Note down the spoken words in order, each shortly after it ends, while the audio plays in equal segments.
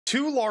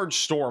Two large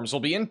storms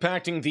will be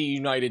impacting the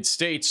United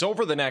States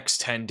over the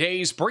next 10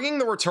 days, bringing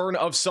the return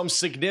of some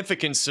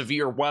significant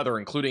severe weather,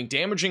 including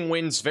damaging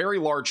winds, very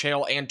large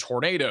hail, and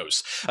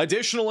tornadoes.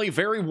 Additionally,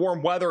 very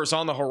warm weather is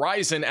on the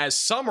horizon as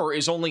summer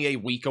is only a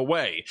week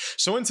away.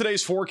 So in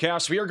today's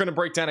forecast, we are going to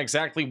break down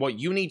exactly what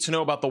you need to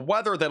know about the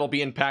weather that'll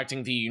be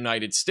impacting the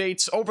United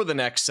States over the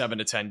next 7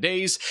 to 10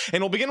 days.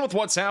 And we'll begin with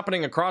what's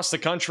happening across the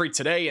country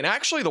today. And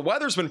actually, the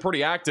weather's been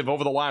pretty active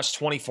over the last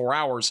 24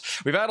 hours.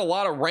 We've had a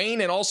lot of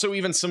rain and also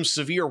even some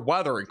severe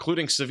weather,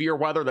 including severe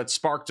weather that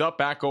sparked up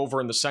back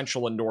over in the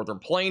central and northern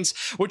plains,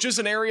 which is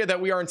an area that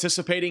we are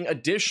anticipating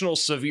additional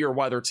severe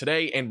weather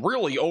today and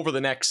really over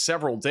the next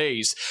several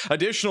days.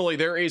 Additionally,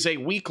 there is a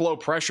weak low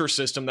pressure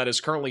system that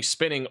is currently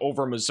spinning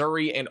over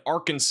Missouri and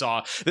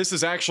Arkansas. This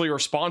is actually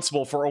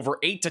responsible for over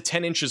 8 to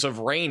 10 inches of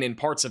rain in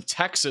parts of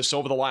Texas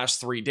over the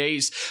last 3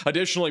 days,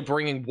 additionally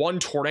bringing one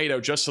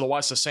tornado just to the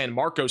west of San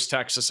Marcos,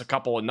 Texas a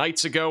couple of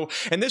nights ago,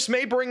 and this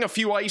may bring a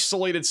few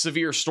isolated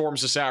severe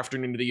storms this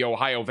afternoon to the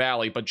Ohio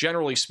Valley, but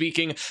generally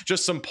speaking,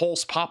 just some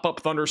pulse pop-up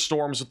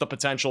thunderstorms with the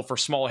potential for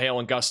small hail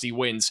and gusty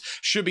winds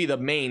should be the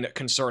main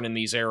concern in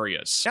these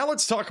areas. Now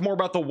let's talk more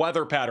about the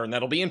weather pattern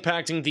that'll be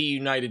impacting the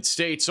United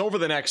States over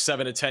the next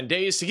 7 to 10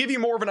 days to give you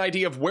more of an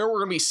idea of where we're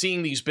going to be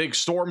seeing these big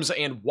storms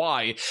and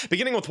why.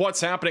 Beginning with what's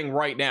happening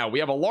right now, we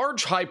have a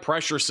large high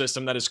pressure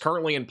system that is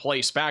currently in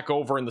place back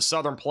over in the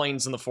southern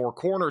plains and the Four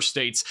Corners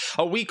states,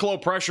 a weak low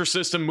pressure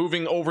system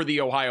moving over the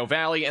Ohio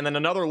Valley, and then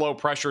another low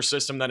pressure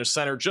system that is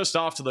centered just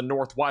off to the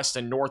northwest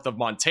and north of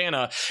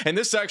Montana, and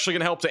this is actually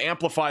going to help to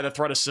amplify the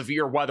threat of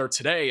severe weather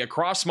today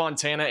across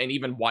Montana and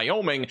even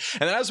Wyoming.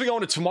 And then as we go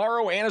into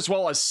tomorrow and as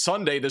well as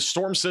Sunday, the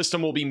storm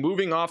system will be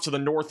moving off to the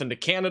north into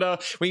Canada.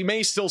 We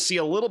may still see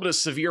a little bit of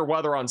severe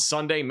weather on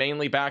Sunday,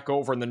 mainly back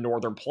over in the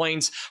northern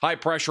plains. High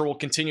pressure will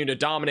continue to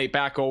dominate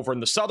back over in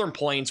the southern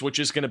plains, which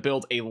is going to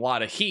build a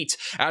lot of heat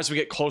as we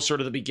get closer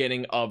to the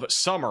beginning of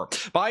summer.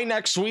 By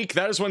next week,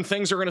 that is when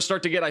things are going to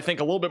start to get, I think,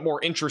 a little bit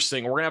more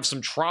interesting. We're going to have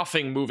some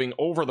troughing moving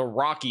over the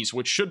Rockies,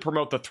 which should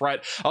promote the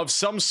threat of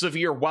some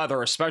severe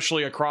weather,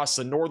 especially across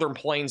the northern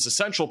plains, the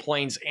central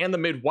plains, and the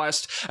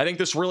Midwest. I think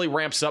this really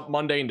ramps up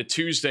Monday into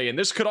Tuesday, and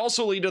this could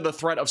also lead to the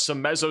threat of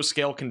some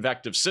mesoscale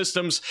convective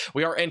systems.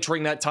 We are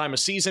entering that time of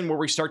season where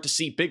we start to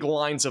see big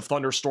lines of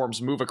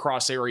thunderstorms move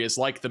across areas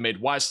like the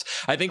Midwest.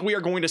 I think we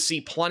are going to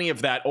see plenty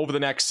of that over the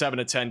next 7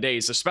 to 10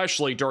 days,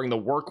 especially during the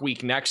work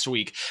week next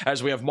week,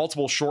 as we have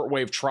multiple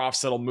shortwave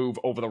troughs that'll move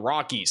over the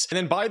Rockies. And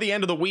then by the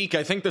end of the week,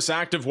 I think this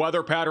active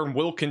weather pattern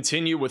will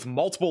continue with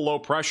multiple low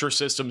pressure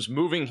systems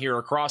moving here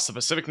across the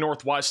Pacific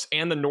Northwest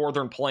and the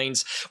northern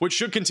plains, which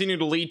should continue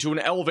to lead to an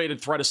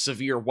elevated threat of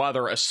severe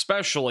weather,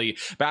 especially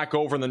back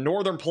over in the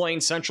northern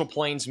plains, central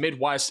plains,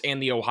 Midwest,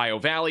 and the Ohio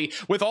Valley.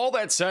 With all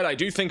that said, I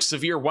do think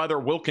severe weather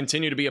will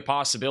continue to be a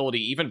possibility,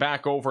 even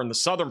back over in the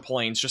southern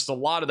plains. Just a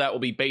lot of that will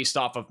be based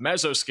off of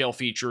mesoscale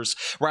features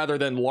rather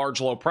than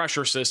large low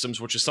pressure systems,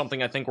 which is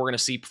something I think we're going to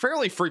see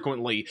fairly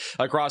frequently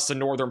across the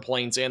northern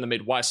plains and the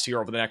Midwest here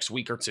over the next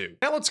week or two.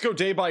 Now let's go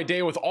day by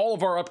day with all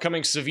of our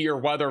upcoming severe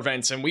weather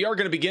events, and we are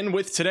going to begin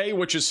with today,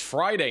 which is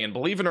Friday, and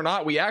believe it or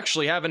not, we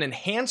actually have an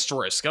enhanced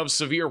risk of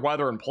severe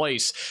weather in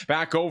place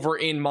back over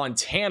in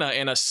Montana,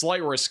 and a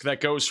slight risk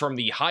that goes from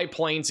the high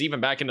plains even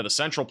back into the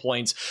central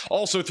plains,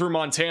 also through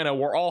Montana,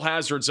 where all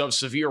hazards of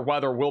severe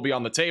weather will be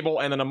on the table,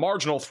 and then a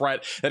marginal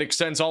threat that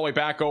extends all the way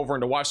back over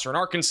into western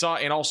Arkansas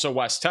and also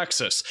West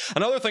Texas.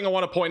 Another thing I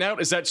want to point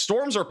out is that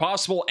storms are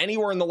possible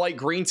anywhere in the light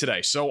green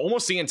today, so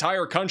almost the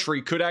entire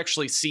country could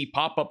actually see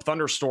pop-up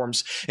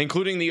thunderstorms,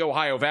 including the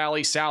Ohio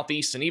Valley,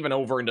 southeast, and even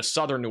over into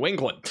southern New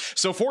England.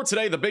 So for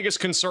today, the biggest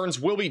concerns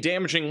will be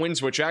damaging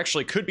winds, which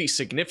actually could be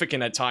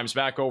significant at times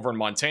back over in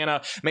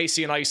Montana. May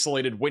see an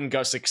isolated wind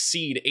gust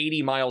exceed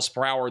 80 miles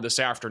per hour this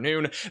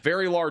afternoon.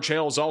 Very large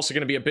hail is also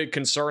going to be a big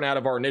concern out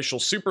of our initial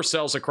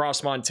supercells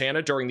across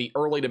Montana during the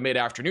early to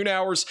mid-afternoon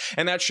hours,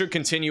 and that should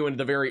continue into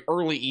the very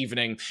early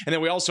evening. And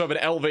then we also have an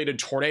elevated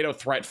tornado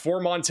threat for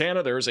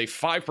Montana. There is a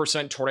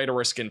 5% tornado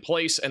risk in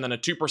place, and then a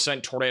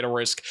 2% tornado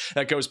risk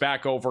that goes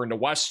back over into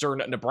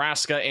western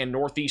Nebraska and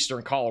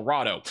northeastern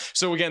Colorado.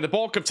 So again, the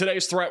bulk of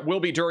today's threat will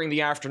be during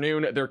the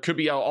afternoon. There could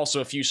be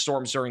also a few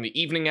storms during the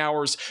evening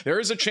hours. There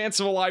is a chance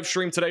of a live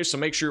stream today, so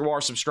make sure you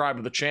are subscribed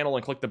to the channel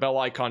and click the bell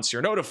icon so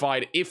you're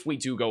notified if we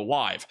do go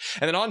live.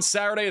 And then on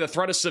Saturday, the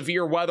threat of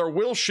severe weather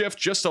will shift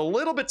just a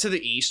little bit to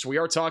the east. We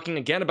are talking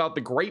again about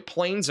the Great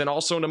Plains and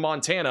also into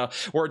Montana,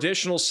 where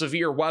additional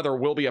severe weather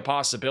will be a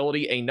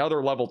possibility.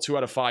 Another level 2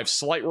 out of 5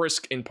 slight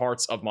risk in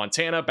parts of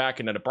Montana back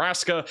into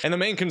Nebraska. And the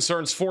main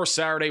concerns for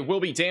Saturday will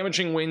be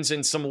damaging winds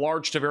and some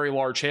large to very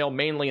large hail,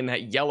 mainly in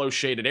that yellow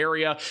shaded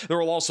area. There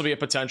will also be a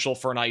potential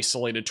for an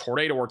isolated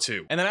tornado or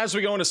two. And then as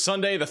we go into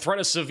Sunday, the threat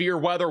of severe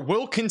weather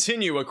will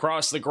continue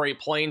across the Great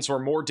Plains, where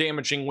more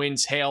damaging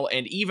winds, hail,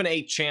 and even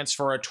a chance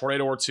for a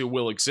tornado or two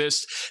will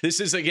exist. This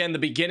is again the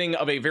beginning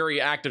of a very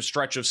active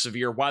stretch of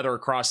severe weather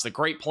across the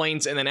Great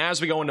Plains. And then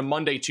as we go into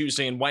Monday,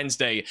 Tuesday, and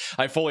Wednesday,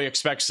 I fully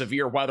expect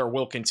severe weather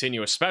will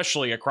continue,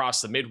 especially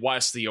across the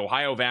Midwest, the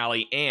Ohio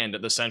Valley, and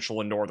the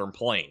central and northern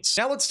plains.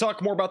 Now let's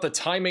talk more about the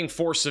timing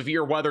for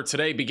severe weather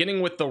today, beginning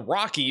beginning with the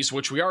Rockies,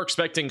 which we are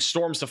expecting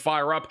storms to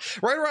fire up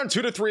right around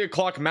 2 to 3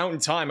 o'clock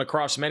Mountain Time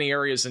across many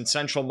areas in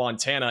central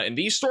Montana. And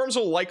these storms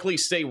will likely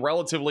stay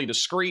relatively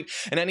discreet,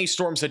 and any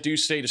storms that do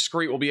stay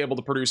discreet will be able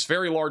to produce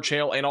very large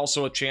hail and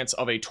also a chance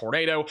of a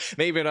tornado.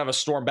 May even have a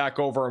storm back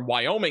over in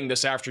Wyoming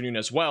this afternoon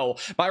as well.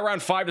 By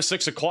around 5 to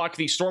 6 o'clock,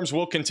 these storms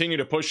will continue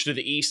to push to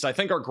the east. I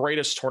think our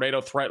greatest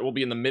tornado threat will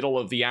be in the middle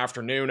of the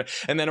afternoon,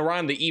 and then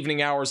around the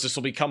evening hours, this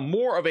will become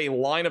more of a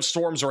line of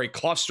storms or a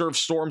cluster of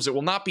storms. It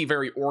will not be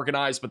very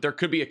organized, but there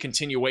could be a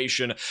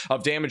continuation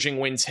of damaging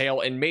winds,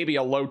 hail, and maybe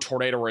a low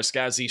tornado risk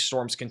as these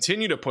storms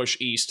continue to push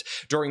east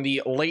during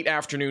the late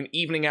afternoon,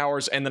 evening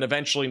hours, and then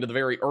eventually into the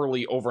very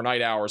early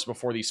overnight hours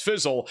before these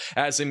fizzle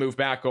as they move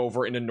back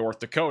over into North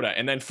Dakota.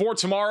 And then for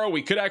tomorrow,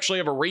 we could actually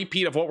have a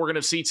repeat of what we're going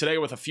to see today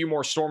with a few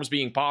more storms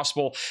being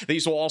possible.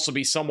 These will also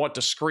be somewhat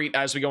discreet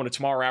as we go into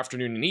tomorrow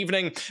afternoon and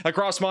evening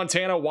across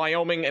Montana,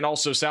 Wyoming, and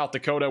also South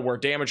Dakota, where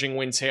damaging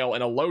winds, hail,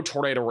 and a low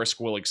tornado risk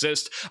will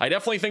exist. I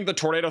definitely think the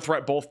tornado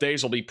threat both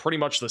days will be pretty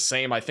much the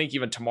same. I think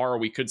even tomorrow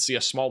we could see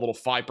a small little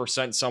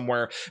 5%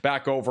 somewhere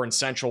back over in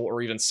central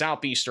or even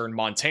southeastern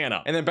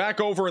Montana. And then back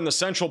over in the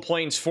central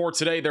plains for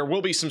today, there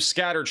will be some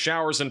scattered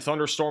showers and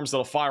thunderstorms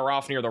that'll fire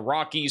off near the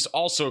Rockies,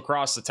 also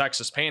across the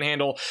Texas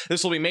Panhandle.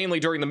 This will be mainly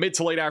during the mid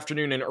to late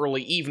afternoon and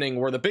early evening,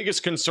 where the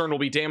biggest concern will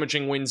be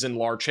damaging winds and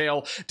large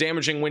hail.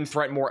 Damaging wind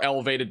threat more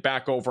elevated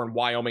back over in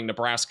Wyoming,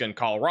 Nebraska, and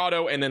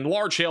Colorado, and then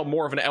large hail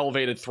more of an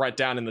elevated threat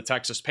down in the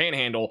Texas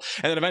Panhandle.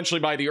 And then eventually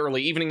by the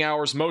early evening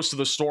hours, most of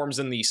the storms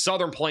in the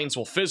southern plains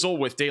will fizzle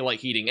with daylight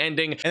heating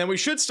ending. And then we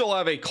should still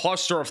have a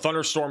cluster of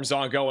thunderstorms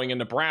ongoing in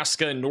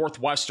Nebraska and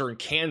northwestern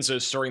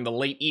Kansas during the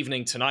late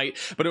evening tonight,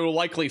 but it will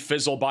likely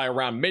fizzle by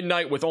around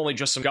midnight with only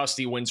just some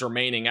gusty winds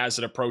remaining as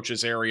it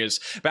approaches areas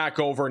back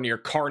over near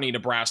Kearney,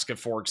 Nebraska,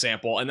 for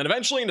example. And then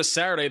eventually into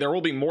Saturday, there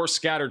will be more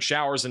scattered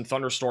showers and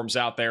thunderstorms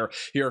out there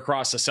here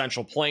across the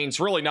central plains.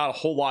 Really not a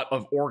whole lot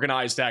of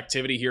organized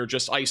activity here,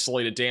 just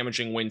isolated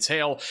damaging winds,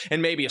 hail,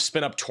 and maybe a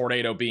spin-up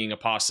tornado being a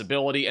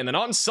possibility. And then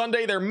on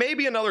Sunday, there may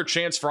be another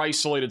chance for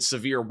isolated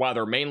severe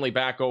weather, mainly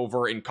back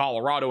over in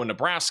Colorado and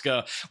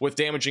Nebraska, with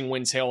damaging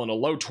winds, hail, and a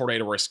low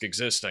tornado risk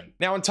existing.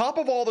 Now, on top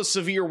of all the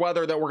severe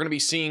weather that we're going to be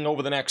seeing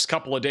over the next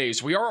couple of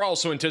days, we are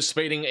also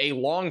anticipating a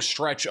long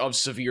stretch of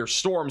severe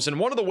storms. And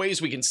one of the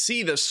ways we can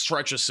see this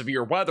stretch of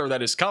severe weather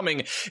that is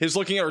coming is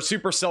looking at our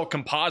supercell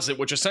composite,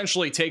 which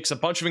essentially takes a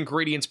bunch of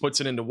ingredients,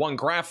 puts it into one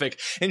graphic,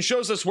 and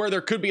shows us where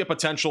there could be a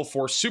potential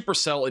for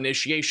supercell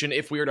initiation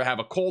if we were to have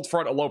a cold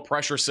front, a low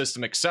pressure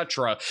system,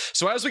 etc.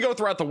 So as we go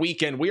throughout the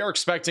weekend, we are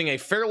expecting a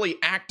fairly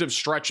active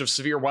stretch of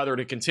severe weather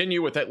to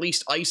continue, with at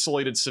least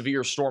isolated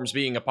severe storms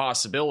being a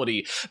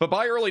possibility. But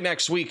by early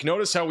next week,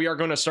 notice how we are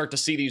going to start to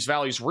see these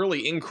values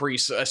really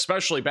increase,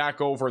 especially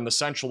back over in the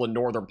central and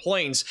northern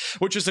plains,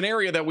 which is an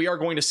area that we are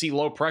going to see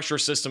low pressure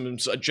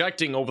systems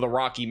ejecting over the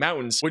Rocky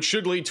Mountains, which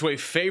should lead to a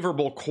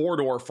favorable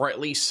corridor for at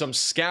least some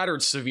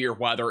scattered severe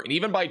weather. And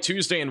even by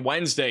Tuesday and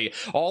Wednesday,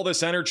 all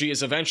this energy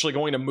is eventually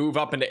going to move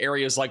up into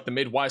areas like the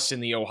Midwest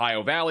and the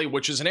Ohio Valley,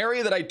 which is an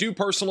area that I do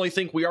personally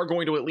think we are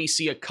going to at least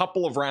see a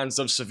couple of rounds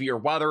of severe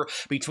weather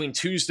between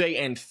Tuesday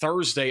and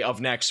Thursday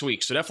of next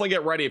week. So definitely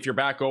get ready if you're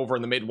back over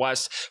in the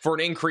Midwest for an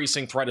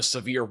increasing threat of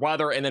severe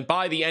weather. And then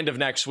by the end of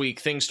next week,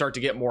 things start to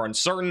get more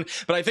uncertain.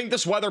 But I think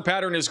this weather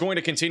pattern is going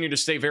to continue to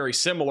stay very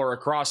similar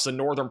across the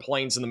northern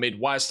plains and the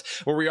Midwest,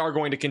 where we are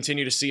going to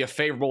continue to see a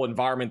favorable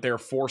environment there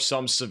for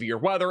some severe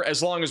weather,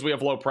 as long as we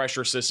have low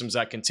pressure systems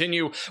that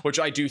continue, which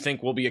I do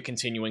think will be a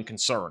continuing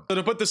concern. So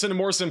to put this into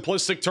more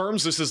simplistic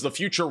terms, this is the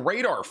future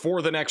radar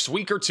for the next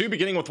week or two,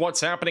 beginning with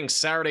what's happening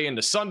Saturday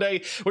into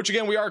Sunday, which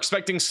again, we are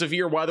expecting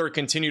severe weather to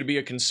continue to be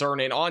a concern.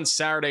 And on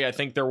Saturday, I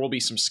think there will be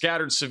some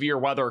scattered severe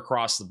weather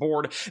across the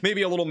board,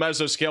 maybe a little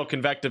mesoscale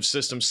convective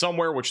system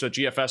somewhere, which the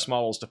GFS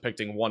model is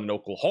depicting one in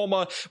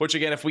Oklahoma, which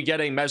again, if we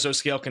get a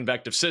mesoscale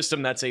convective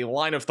system, that's a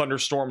line of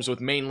thunderstorms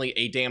with mainly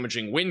a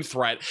damaging wind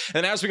threat.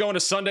 And as we go into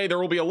Sunday, there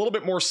will be a little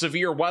bit more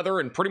severe weather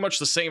in pretty much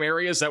the same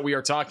areas that we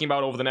are talking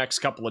about over the next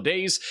couple of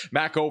days,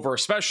 back over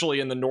especially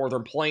in the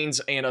northern plains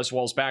and as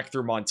well as back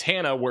through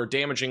Montana, where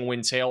damaging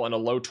winds, hail, and a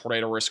low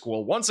tornado risk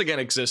will once again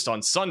exist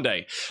on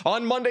Sunday.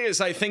 On Monday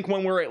is, I think,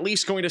 when we're at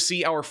least going to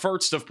see our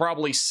first of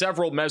probably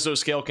several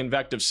mesoscale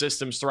convective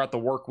systems throughout the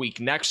work week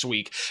next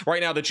week.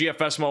 Right now, the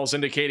GFS model is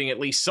indicating at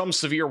least some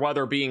severe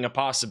weather being a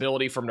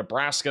possibility from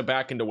Nebraska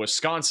back into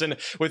Wisconsin,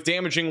 with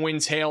damaging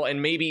winds, hail,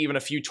 and maybe even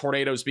a few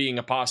tornadoes being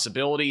a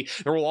possibility.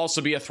 There will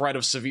also be a threat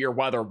of severe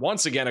weather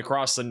once again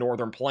across the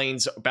northern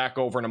plains back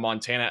over into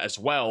Montana as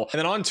well. And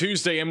then on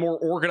Tuesday, a more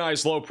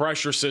organized low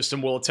pressure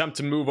system will attempt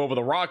to move over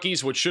the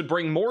Rockies, which should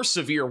bring more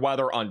severe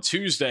weather on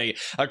Tuesday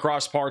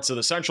across parts of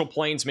the central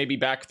plains, maybe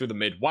back through the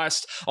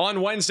Midwest.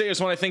 On Wednesday is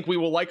when I think we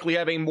will likely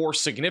have a more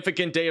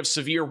significant day of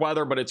severe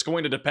weather, but it's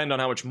going to depend on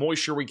how much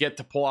moisture we get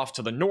to pull off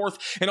to the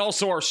north and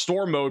also our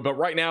storm mode. But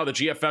right now, the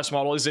GFS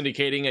model is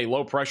indicating a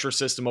low pressure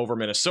system over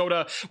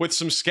Minnesota, with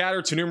some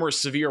scattered to numerous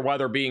severe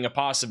weather being a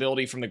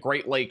possibility from the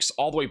Great Lakes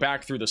all the way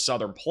back through the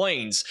southern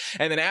plains.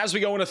 And then as we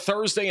go into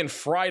Thursday and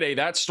Friday,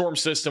 that storm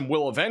system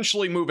will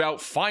eventually move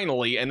out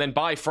finally, and then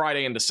by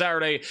Friday into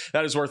Saturday,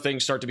 that is where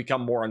things start start to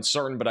become more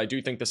uncertain, but I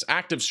do think this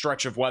active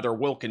stretch of weather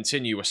will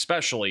continue,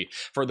 especially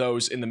for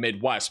those in the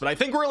Midwest. But I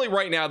think really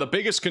right now, the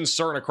biggest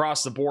concern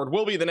across the board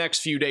will be the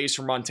next few days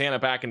from Montana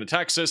back into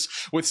Texas,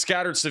 with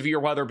scattered severe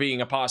weather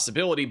being a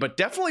possibility, but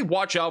definitely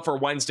watch out for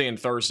Wednesday and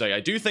Thursday. I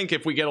do think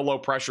if we get a low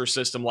pressure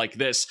system like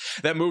this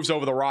that moves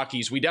over the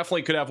Rockies, we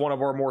definitely could have one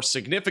of our more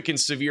significant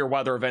severe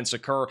weather events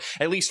occur,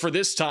 at least for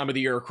this time of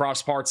the year,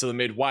 across parts of the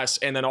Midwest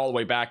and then all the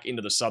way back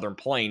into the southern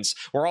plains,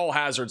 where all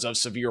hazards of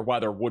severe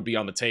weather would be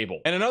on the table.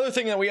 And another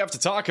thing that we have to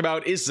talk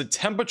about is the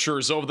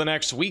temperatures over the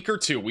next week or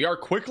two. We are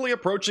quickly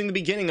approaching the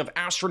beginning of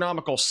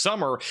astronomical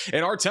summer,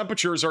 and our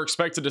temperatures are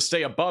expected to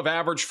stay above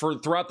average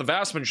throughout the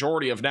vast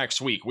majority of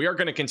next week. We are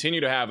going to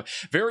continue to have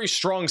very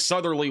strong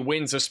southerly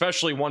winds,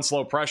 especially once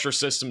low pressure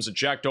systems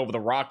eject over the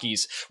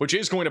Rockies, which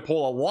is going to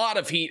pull a lot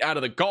of heat out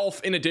of the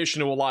Gulf, in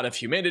addition to a lot of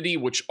humidity,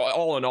 which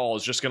all in all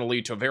is just going to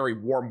lead to very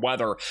warm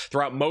weather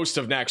throughout most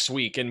of next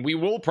week. And we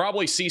will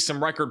probably see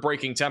some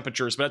record-breaking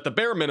temperatures, but at the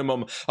bare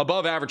minimum,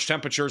 above average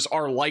temperatures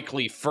are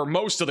likely for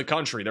most of the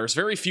country. There's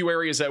very few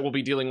areas that will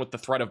be dealing with the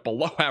threat of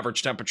below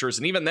average temperatures,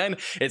 and even then,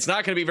 it's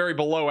not going to be very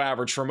below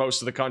average for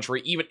most of the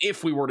country, even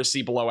if we were to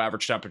see below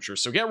average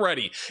temperatures. So get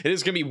ready. It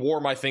is going to be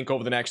warm, I think,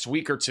 over the next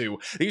week or two.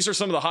 These are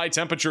some of the high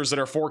temperatures that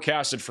are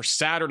forecasted for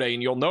Saturday,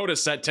 and you'll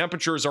notice that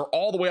temperatures are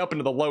all the way up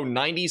into the low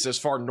 90s as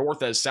far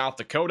north as South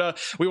Dakota.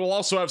 We will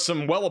also have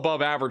some well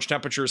above average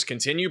temperatures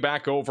continue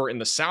back over in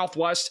the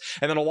Southwest,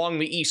 and then along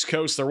the East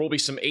Coast, there will be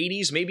some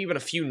 80s, maybe even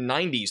a few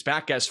 90s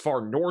back as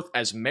far north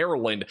as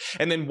Maryland.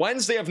 And then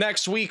Wednesday of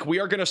next week, we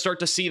are going to start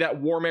to see that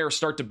warm air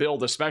start to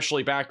build,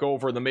 especially back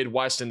over the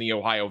Midwest and the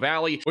Ohio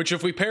Valley, which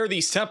if we pair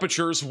these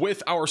temperatures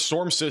with our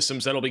storm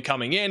systems that'll be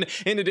coming in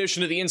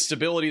addition to the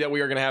instability that we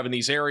are going to have in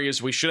these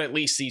areas, we should at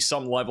least see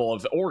some level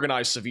of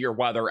organized severe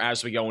weather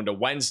as we go into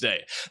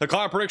Wednesday. The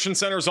Cloud Prediction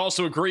Center is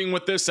also agreeing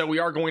with this, that we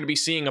are going to be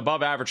seeing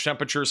above average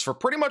temperatures for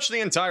pretty much the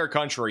entire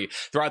country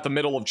throughout the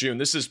middle of June.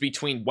 This is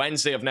between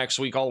Wednesday of next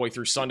week all the way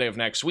through Sunday of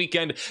next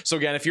weekend. So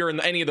again, if you're in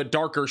any of the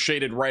darker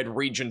shaded red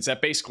regions,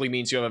 that basically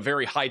means you have a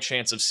very high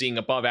chance of seeing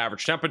above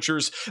average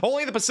temperatures.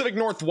 Only the Pacific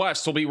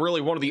Northwest will be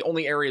really one of the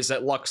only areas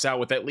that lucks out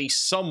with at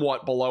least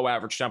somewhat below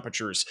average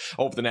temperatures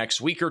over the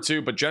next week or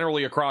two, but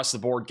generally across the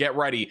board, get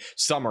ready.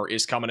 Summer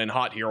is coming in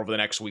hot here over the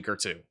next week or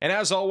two. And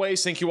as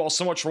always, thank you all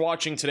so much for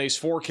watching today's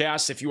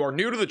forecast. If you are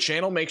new to the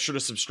channel, make sure to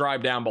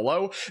subscribe down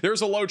below.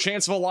 There's a low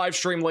chance of a live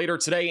stream later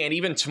today and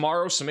even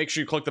tomorrow, so make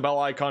sure you click the bell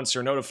icon so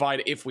you're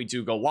notified if we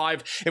do go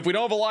live. If we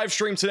don't have a live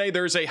stream today,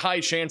 there's a high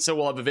chance that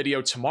we'll have a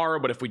video tomorrow,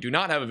 but if we do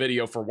not have a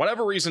video for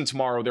whatever reason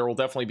tomorrow, there will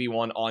definitely be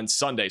one on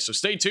Sunday. So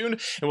stay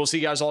tuned, and we'll see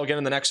you guys all again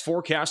in the next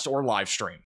forecast or live stream.